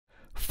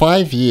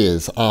5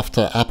 years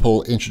after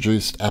Apple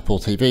introduced Apple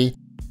TV,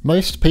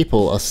 most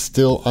people are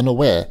still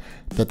unaware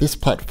that this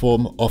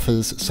platform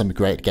offers some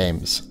great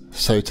games.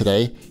 So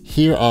today,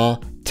 here are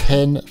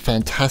 10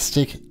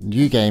 fantastic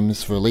new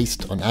games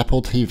released on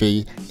Apple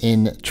TV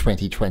in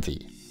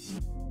 2020.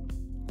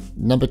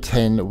 Number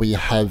 10, we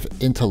have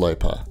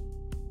Interloper.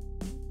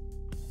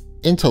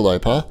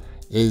 Interloper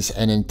is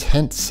an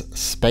intense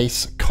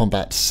space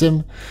combat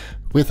sim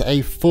with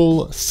a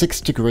full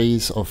 6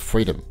 degrees of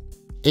freedom.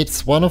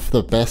 It's one of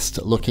the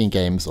best looking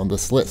games on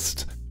this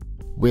list,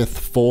 with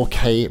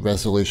 4K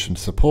resolution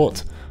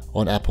support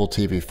on Apple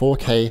TV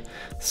 4K,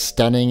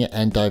 stunning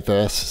and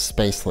diverse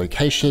space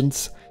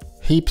locations,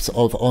 heaps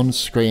of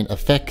on-screen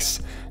effects,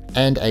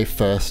 and a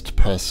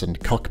first-person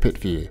cockpit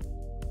view.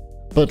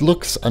 But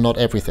looks are not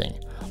everything.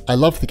 I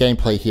love the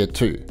gameplay here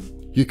too.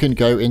 You can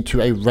go into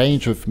a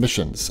range of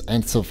missions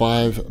and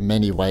survive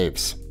many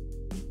waves.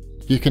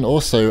 You can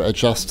also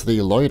adjust the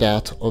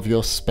loadout of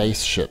your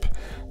spaceship,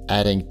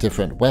 adding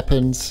different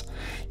weapons,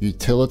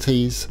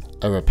 utilities,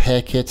 a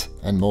repair kit,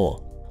 and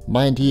more.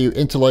 Mind you,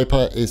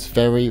 Interloper is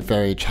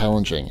very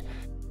challenging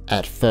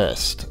at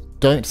first.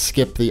 Don't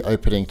skip the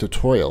opening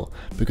tutorial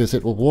because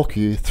it will walk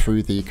you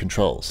through the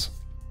controls.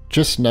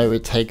 Just know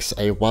it takes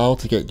a while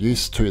to get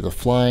used to the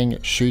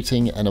flying,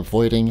 shooting, and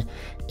avoiding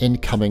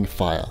incoming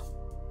fire.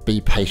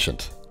 Be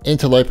patient.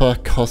 Interloper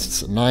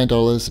costs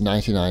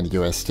 $9.99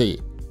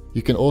 USD.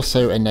 You can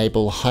also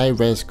enable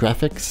high-res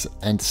graphics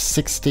and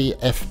 60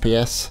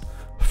 FPS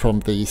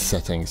from the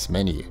settings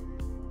menu.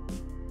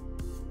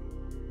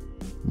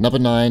 Number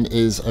 9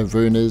 is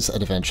Aruna's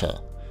Adventure.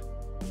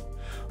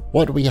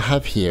 What we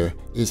have here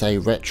is a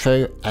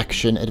retro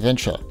action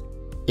adventure.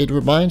 It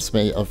reminds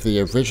me of the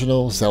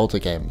original Zelda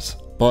games,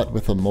 but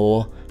with a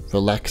more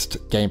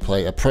relaxed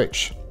gameplay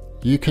approach.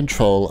 You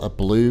control a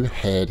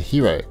blue-haired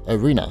hero,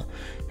 Aruna,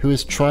 who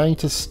is trying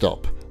to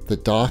stop the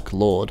Dark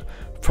Lord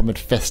from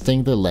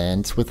infesting the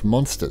lands with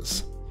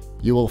monsters.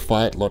 You will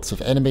fight lots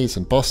of enemies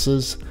and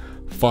bosses,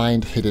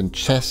 find hidden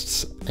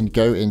chests, and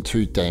go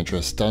into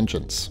dangerous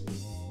dungeons.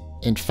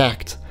 In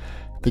fact,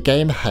 the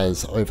game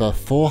has over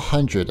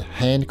 400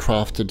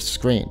 handcrafted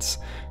screens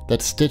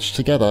that stitch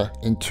together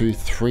into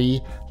 3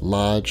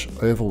 large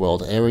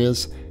overworld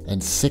areas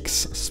and 6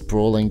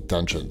 sprawling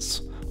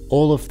dungeons.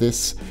 All of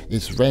this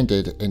is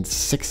rendered in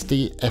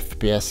 60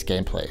 FPS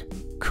gameplay.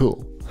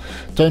 Cool.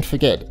 Don't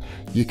forget,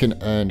 you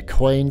can earn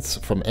coins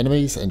from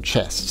enemies and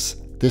chests.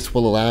 This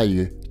will allow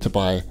you to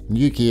buy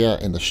new gear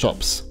in the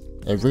shops.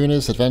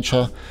 Aruna's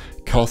Adventure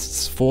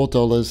costs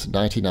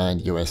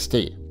 $4.99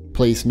 USD.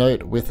 Please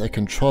note, with a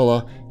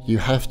controller, you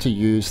have to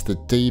use the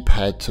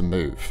D-pad to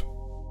move.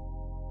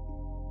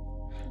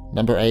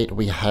 Number 8,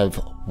 we have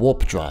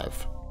Warp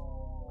Drive.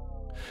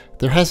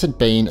 There hasn't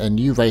been a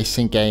new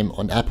racing game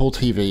on Apple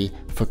TV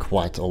for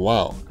quite a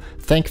while.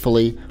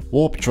 Thankfully,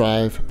 Warp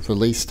Drive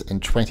released in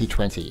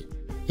 2020.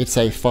 It's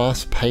a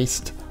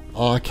fast-paced,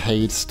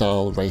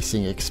 arcade-style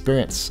racing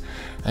experience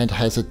and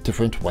has a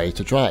different way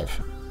to drive.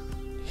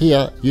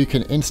 Here, you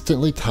can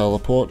instantly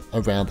teleport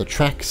around the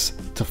tracks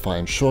to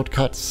find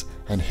shortcuts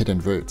and hidden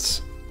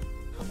routes.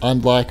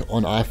 Unlike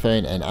on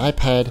iPhone and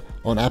iPad,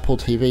 on Apple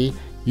TV,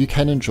 you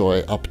can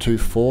enjoy up to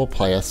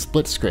 4-player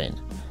split screen.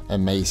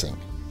 Amazing.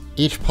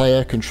 Each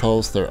player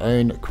controls their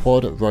own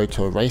quad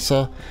rotor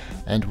racer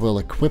and will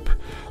equip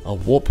a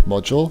warp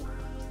module,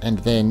 and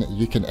then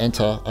you can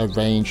enter a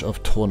range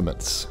of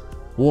tournaments.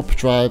 Warp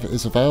Drive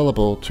is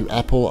available to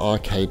Apple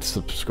Arcade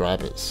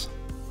subscribers.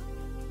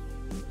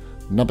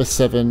 Number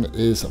 7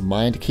 is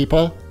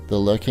Mindkeeper: The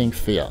Lurking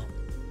Fear.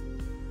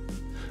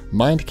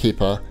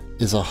 Mindkeeper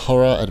is a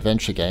horror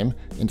adventure game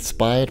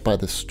inspired by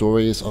the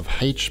stories of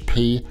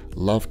H.P.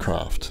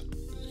 Lovecraft.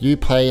 You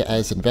play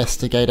as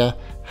investigator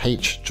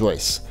H.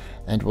 Joyce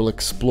and will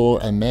explore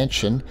a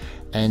mansion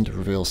and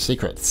reveal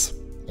secrets.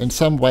 In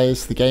some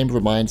ways, the game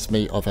reminds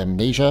me of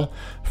Amnesia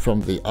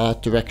from the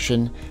art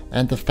direction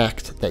and the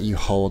fact that you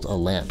hold a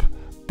lamp,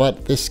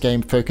 but this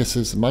game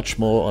focuses much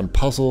more on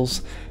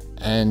puzzles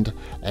and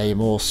a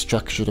more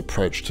structured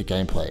approach to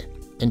gameplay.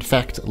 In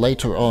fact,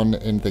 later on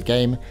in the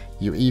game,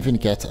 you even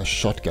get a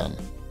shotgun.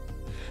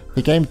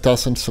 The game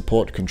doesn't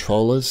support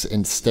controllers,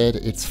 instead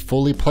it's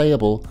fully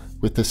playable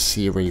with the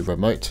Siri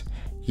remote.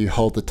 You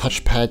hold the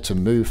touchpad to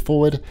move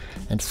forward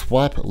and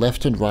swipe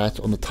left and right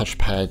on the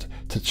touchpad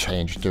to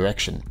change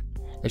direction.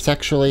 It's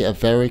actually a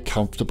very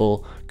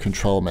comfortable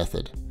control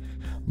method.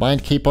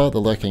 Mindkeeper: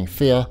 The Lurking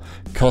Fear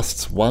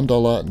costs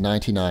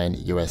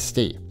 $1.99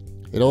 USD.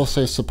 It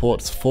also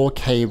supports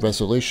 4K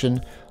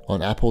resolution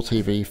on Apple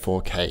TV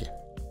 4K.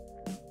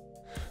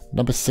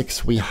 Number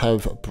 6, we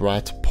have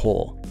Bright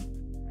Paw.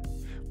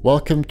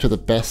 Welcome to the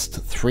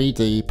best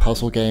 3D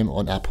puzzle game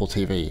on Apple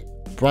TV,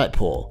 Bright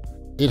Paw.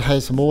 It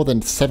has more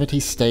than 70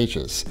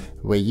 stages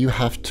where you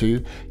have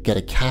to get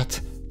a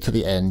cat to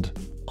the end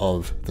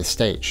of the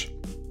stage.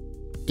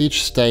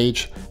 Each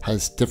stage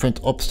has different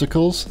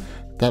obstacles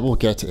that will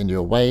get in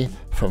your way,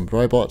 from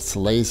robots,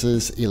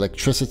 lasers,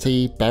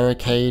 electricity,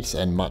 barricades,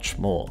 and much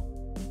more.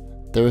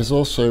 There is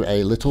also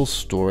a little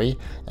story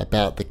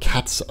about the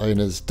cat's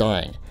owners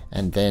dying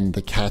and then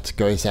the cat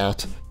goes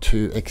out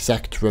to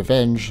exact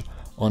revenge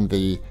on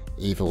the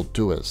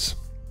evildoers.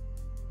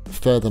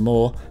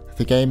 Furthermore,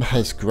 the game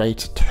has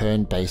great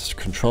turn-based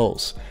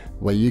controls,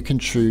 where you can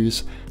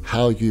choose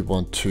how you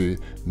want to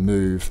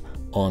move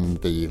on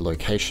the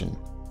location.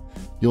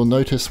 You'll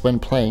notice when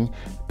playing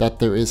that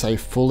there is a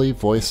fully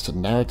voiced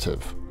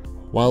narrative.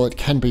 While it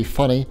can be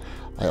funny,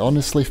 I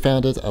honestly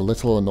found it a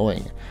little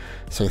annoying,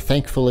 so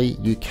thankfully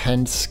you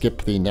can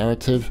skip the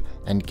narrative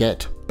and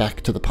get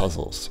back to the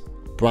puzzles.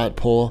 Bright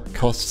Paw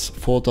costs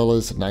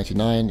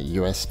 $4.99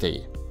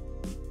 USD.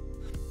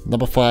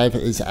 Number 5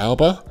 is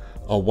Alba,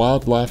 a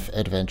wildlife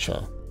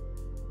adventure.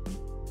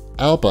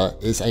 Alba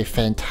is a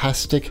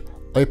fantastic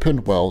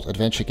open-world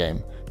adventure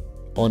game.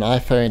 On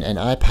iPhone and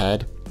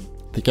iPad,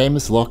 the game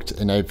is locked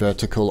in a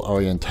vertical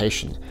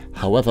orientation.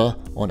 However,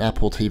 on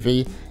Apple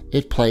TV,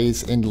 it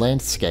plays in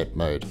landscape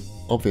mode,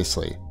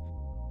 obviously.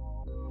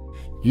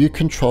 You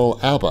control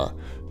Alba,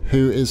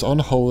 who is on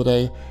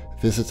holiday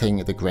visiting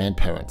the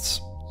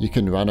grandparents. You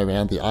can run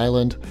around the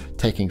island,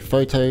 taking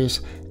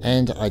photos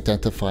and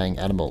identifying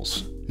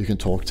animals. You can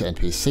talk to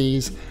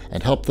NPCs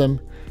and help them,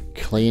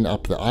 clean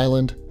up the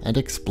island, and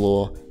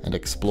explore and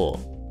explore.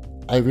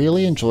 I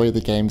really enjoy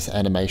the game's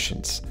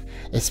animations,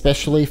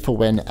 especially for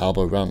when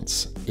Alba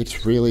runs.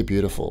 It's really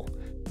beautiful.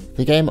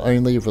 The game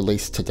only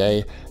released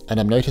today, and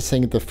I'm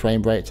noticing the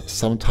frame rate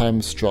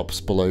sometimes drops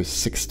below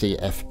 60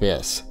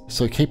 FPS,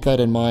 so keep that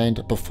in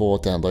mind before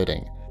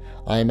downloading.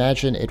 I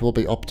imagine it will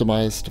be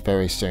optimized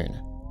very soon.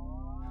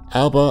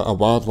 Alba, a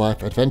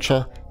wildlife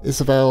adventure, is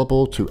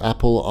available to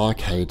Apple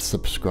Arcade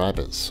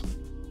subscribers.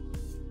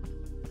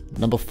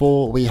 Number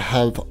 4, we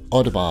have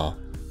Oddmar.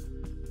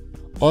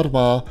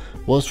 Oddmar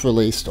was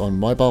released on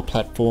mobile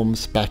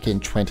platforms back in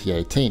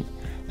 2018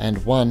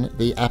 and won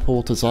the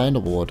Apple Design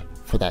Award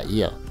for that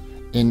year.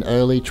 In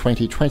early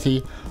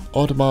 2020,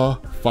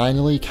 Oddmar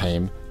finally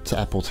came to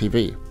Apple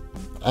TV.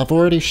 I've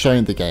already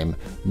shown the game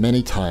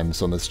many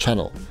times on this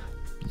channel,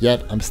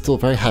 yet I'm still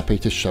very happy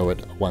to show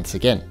it once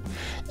again.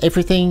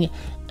 Everything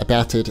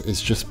about it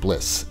is just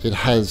bliss. It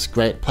has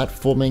great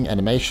platforming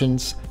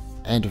animations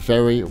and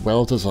very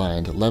well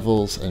designed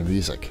levels and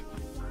music.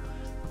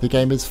 The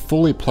game is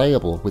fully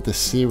playable with the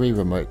Siri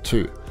remote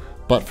too,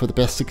 but for the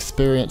best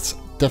experience,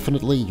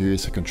 definitely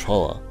use a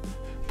controller.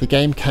 The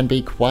game can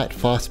be quite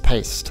fast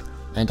paced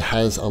and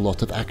has a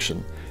lot of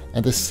action,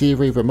 and the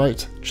Siri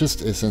remote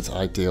just isn't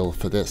ideal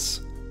for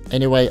this.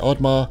 Anyway,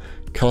 Oddmar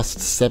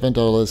costs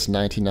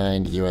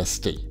 $7.99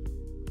 USD.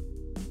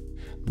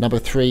 Number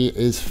 3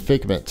 is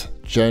Figment,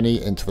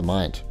 Journey into the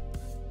Mind.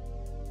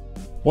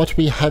 What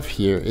we have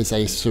here is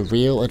a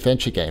surreal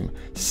adventure game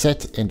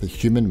set in the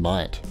human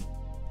mind.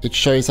 It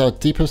shows our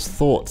deepest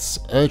thoughts,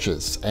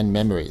 urges, and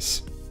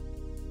memories.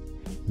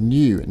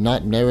 New,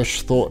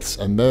 nightmarish thoughts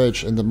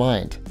emerge in the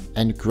mind,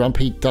 and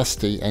Grumpy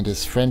Dusty and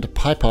his friend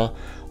Piper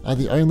are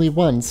the only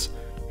ones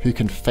who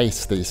can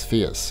face these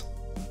fears.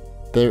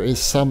 There is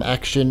some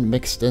action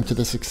mixed into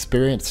this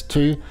experience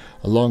too,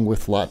 along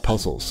with light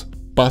puzzles,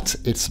 but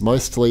it's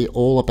mostly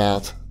all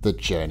about the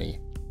journey.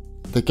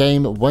 The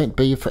game won't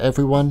be for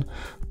everyone,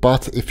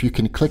 but if you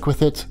can click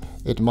with it,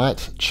 it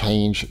might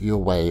change your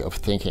way of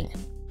thinking.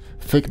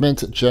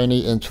 Figment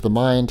Journey into the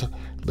Mind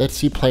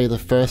lets you play the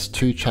first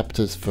 2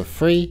 chapters for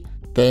free,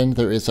 then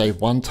there is a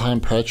one-time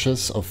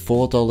purchase of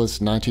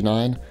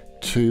 $4.99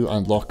 to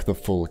unlock the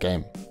full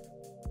game.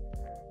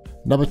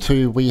 Number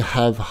 2, we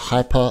have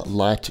Hyper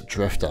Light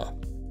Drifter.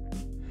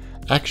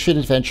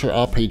 Action-adventure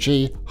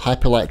RPG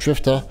Hyper Light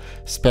Drifter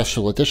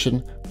Special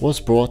Edition was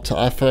brought to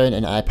iPhone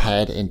and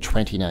iPad in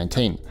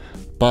 2019,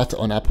 but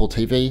on Apple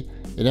TV,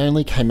 it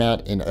only came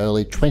out in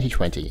early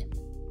 2020.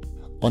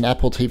 On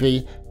Apple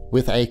TV,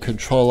 with a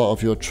controller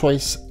of your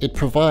choice, it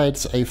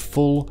provides a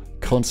full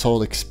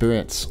console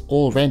experience,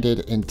 all rendered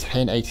in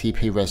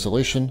 1080p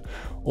resolution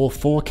or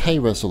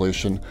 4K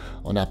resolution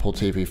on Apple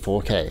TV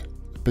 4K.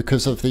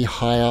 Because of the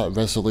higher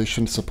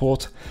resolution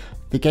support,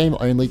 the game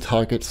only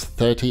targets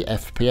 30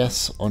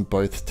 FPS on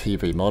both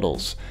TV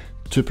models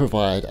to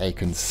provide a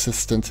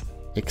consistent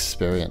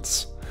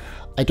experience.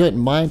 I don't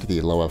mind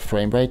the lower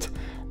frame rate,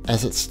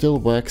 as it still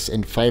works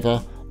in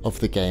favor of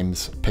the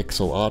game's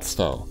pixel art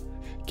style.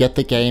 Get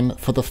the game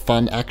for the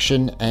fun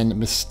action and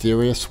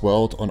mysterious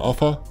world on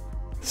offer.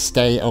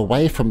 Stay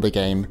away from the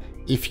game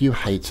if you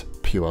hate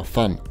pure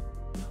fun.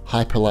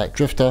 Hyper Light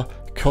Drifter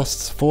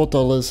costs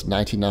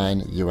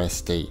 $4.99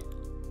 USD.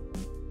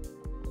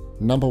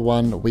 Number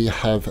 1, we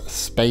have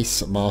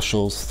Space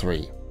Marshals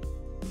 3.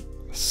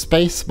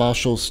 Space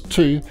Marshals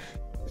 2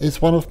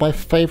 is one of my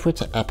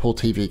favorite Apple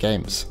TV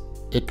games.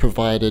 It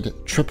provided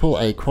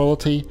AAA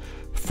quality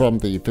from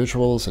the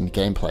visuals and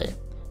gameplay.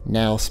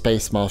 Now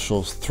Space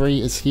Marshals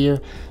 3 is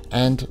here,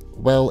 and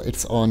well,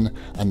 it's on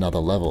another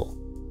level.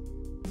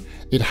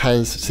 It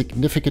has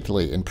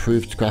significantly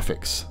improved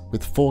graphics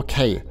with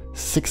 4K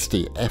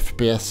 60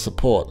 FPS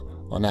support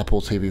on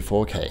Apple TV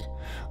 4K,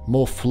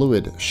 more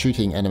fluid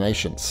shooting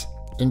animations,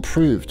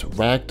 improved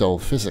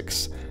ragdoll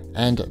physics,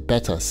 and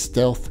better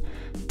stealth,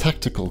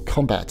 tactical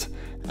combat,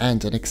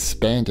 and an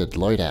expanded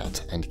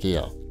loadout and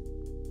gear.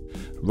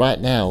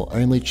 Right now,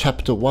 only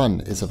Chapter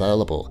 1 is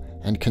available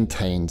and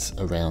contains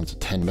around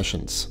 10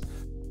 missions.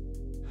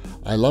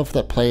 I love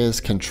that players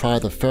can try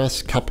the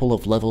first couple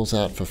of levels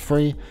out for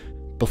free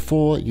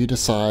before you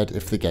decide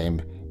if the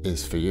game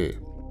is for you.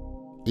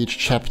 Each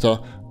chapter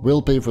will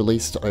be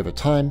released over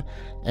time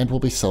and will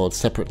be sold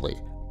separately,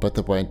 but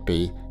there won't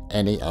be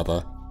any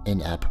other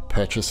in-app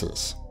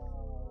purchases.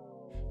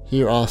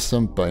 Here are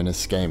some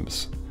bonus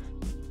games.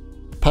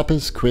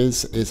 Papa's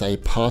Quiz is a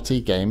party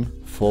game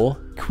for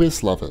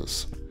quiz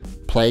lovers.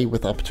 Play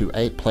with up to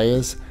 8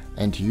 players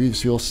and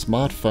use your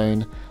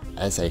smartphone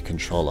as a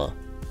controller.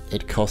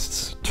 It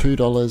costs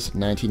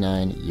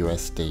 $2.99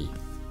 USD.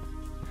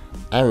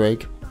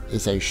 Arig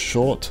is a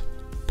short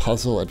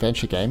puzzle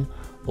adventure game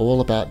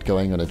all about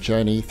going on a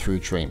journey through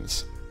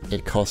dreams.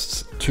 It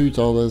costs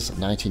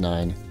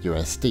 $2.99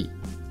 USD.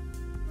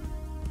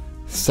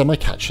 Summer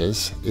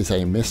Catchers is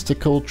a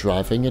mystical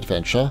driving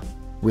adventure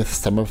with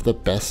some of the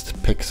best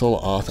pixel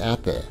art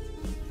out there.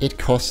 It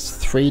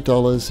costs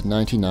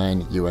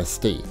 $3.99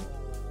 USD.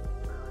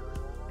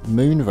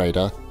 Moon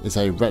Raider is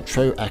a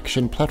retro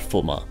action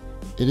platformer.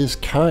 It is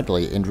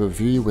currently in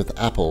review with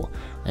Apple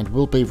and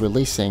will be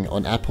releasing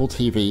on Apple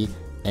TV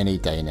any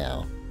day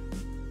now.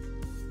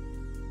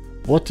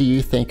 What do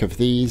you think of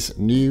these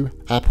new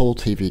Apple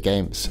TV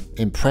games?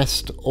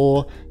 Impressed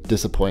or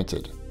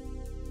disappointed?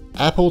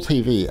 Apple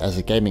TV as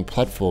a gaming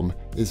platform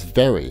is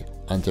very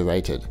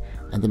underrated,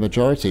 and the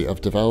majority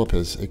of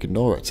developers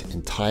ignore it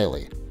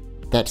entirely.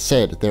 That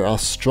said, there are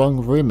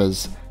strong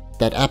rumors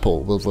that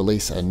Apple will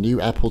release a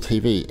new Apple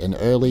TV in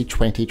early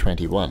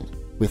 2021,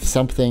 with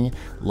something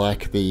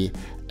like the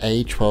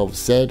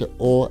A12Z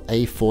or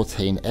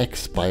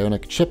A14X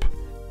Bionic chip,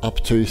 up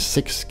to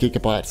 6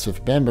 GB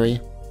of memory,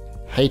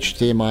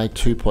 HDMI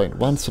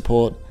 2.1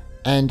 support,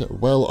 and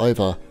well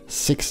over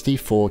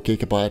 64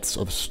 GB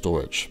of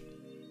storage.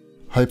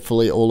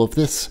 Hopefully all of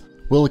this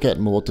will get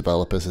more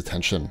developers'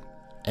 attention.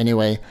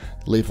 Anyway,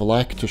 leave a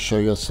like to show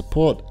your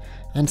support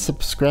and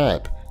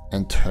subscribe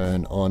and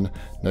turn on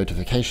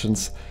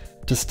notifications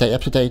to stay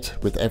up to date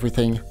with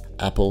everything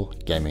Apple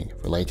gaming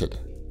related.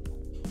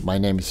 My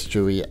name is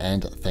Stewie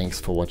and thanks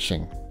for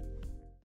watching.